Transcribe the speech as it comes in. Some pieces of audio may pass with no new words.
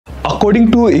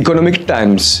According to Economic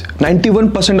Times,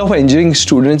 91% of engineering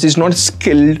students is not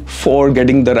skilled for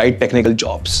getting the right technical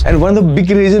jobs. And one of the big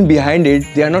reasons behind it,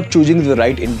 they are not choosing the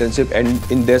right internship and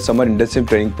in their summer intensive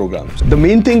training programs. The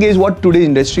main thing is what today's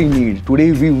industry needs.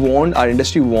 Today our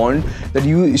industry wants that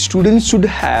you students should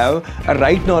have a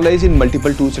right knowledge in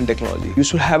multiple tools and technology. You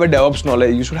should have a DevOps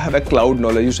knowledge, you should have a cloud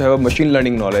knowledge, you should have a machine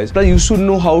learning knowledge. Plus you should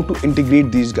know how to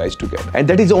integrate these guys together. And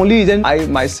that is the only reason my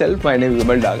name is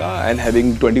𝒊𝒏𝒗𝒊𝒕𒂂𝒂𝒕, and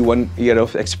having 21 years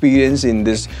of experience in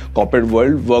this corporate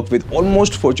world, work with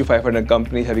almost Fortune 500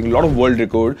 companies, having a lot of world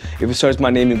record. If you search my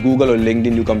name in Google or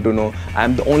LinkedIn, you come to know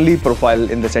I'm the only profile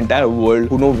in this entire world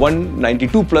who know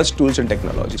 192 plus tools and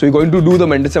technology. So you're going to do the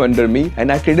mentorship under me,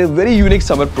 and I created a very unique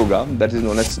summer program that is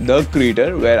known as The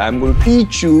Creator, where I'm going to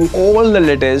teach you all the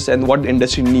latest and what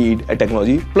industry need a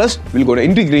technology. Plus we're going to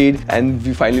integrate, and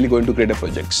we finally going to create a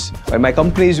projects. And my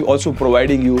company is also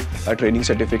providing you a training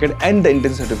certificate and the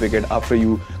internship certificate after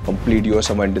you complete your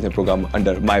summer internship program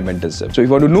under my mentorship. So if you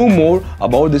want to know more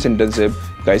about this internship,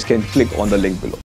 guys can click on the link below.